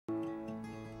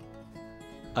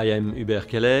I am Hubert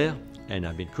Keller and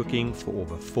I've been cooking for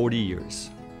over 40 years.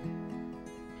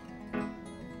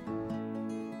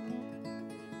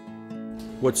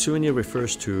 What Souvenir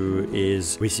refers to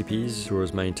is recipes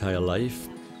throughout my entire life,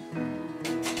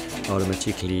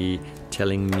 automatically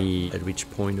telling me at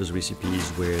which point those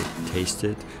recipes were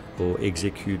tasted or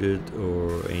executed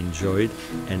or enjoyed,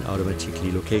 and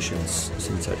automatically locations,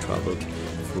 since I traveled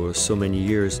for so many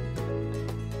years.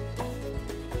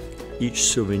 Each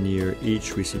souvenir,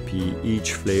 each recipe,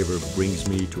 each flavor brings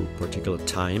me to a particular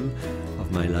time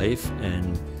of my life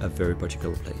and a very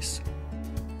particular place.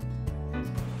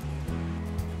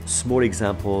 Small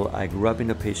example, I grew up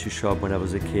in a pastry shop when I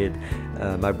was a kid.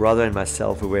 My brother and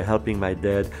myself, we were helping my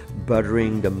dad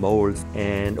buttering the molds,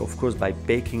 and of course by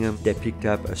baking them they picked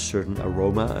up a certain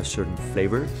aroma, a certain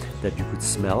flavor that you could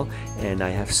smell, and I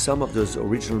have some of those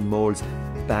original molds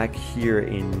back here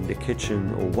in the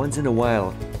kitchen, or once in a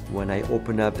while when I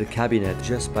open up the cabinet,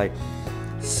 just by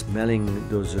smelling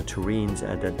those terrines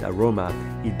and that aroma,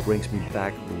 it brings me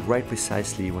back right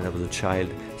precisely when I was a child,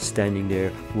 standing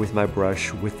there with my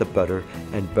brush, with the butter,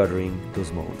 and buttering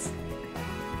those molds.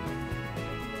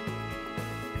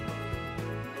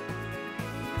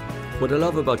 What I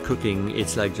love about cooking,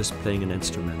 it's like just playing an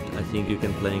instrument. I think you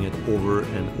can play it over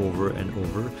and over and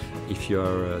over. If you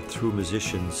are true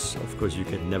musicians, of course you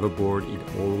get never bored, it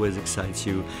always excites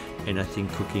you, and I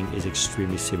think cooking is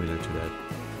extremely similar to that.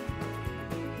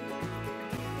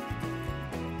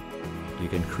 You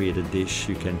can create a dish,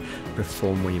 you can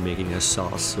perform when you're making a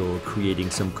sauce or creating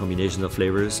some combination of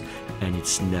flavors, and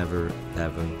it's never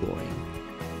ever boring.